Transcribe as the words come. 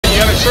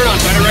shirt on,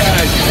 so I don't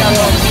recognize you.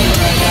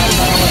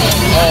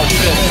 Oh,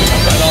 shit.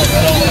 Right on,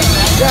 right on.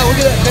 Yeah, we'll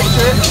get that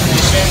picture.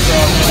 Yeah,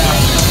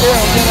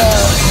 we'll get a...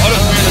 What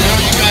up, man? I know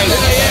you guys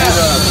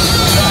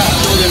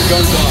throw them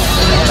guns off.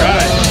 All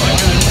right.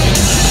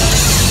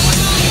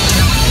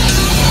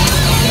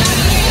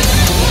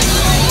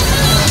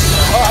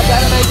 Oh, I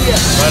got an idea.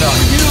 Right on.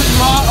 You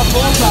draw a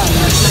bullseye.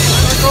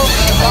 Circle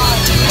and a dot.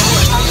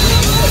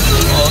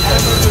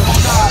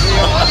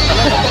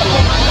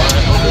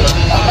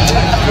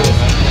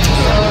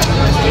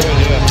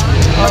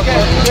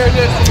 Okay, here it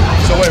is.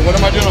 So wait, what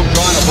am I doing? I'm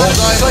drawing a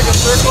bullseye? It's like a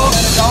circle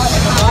and a dot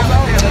and a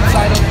bullseye and then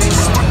side of me.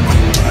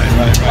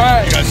 Right. All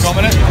right. You guys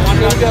filming it?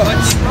 Here we go.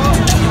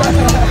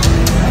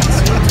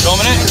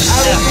 Filming it?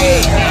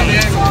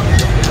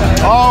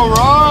 All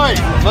right,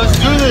 let's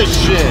do this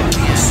shit.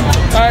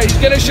 All right, he's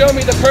gonna show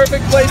me the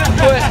perfect place to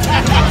put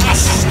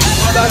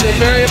something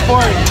very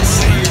important.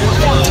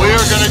 We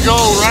are gonna go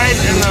right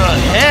in the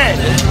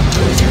head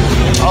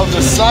of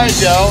the side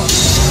delt.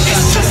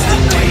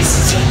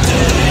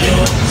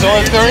 So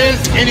if there is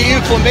any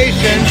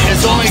inflammation,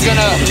 it's only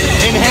gonna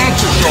enhance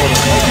your shoulder.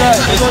 Okay.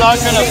 It's not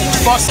gonna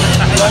fuck.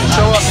 Let it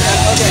show up, man.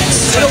 Okay,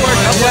 it'll work.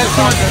 I'm glad it's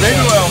on.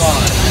 Baby oil on.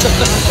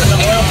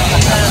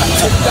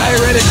 It's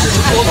diuretic.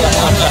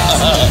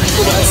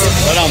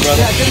 Right on,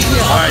 brother. Yeah, good to see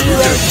you. All right, you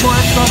too.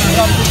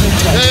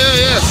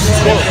 Yeah.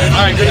 Cool.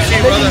 All right, good to see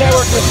you, brother.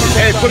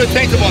 Hey, put a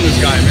tank top on this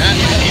guy, man.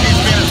 He needs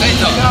to be in a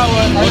tank top.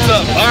 What's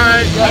up? All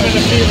right. Having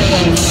a fever.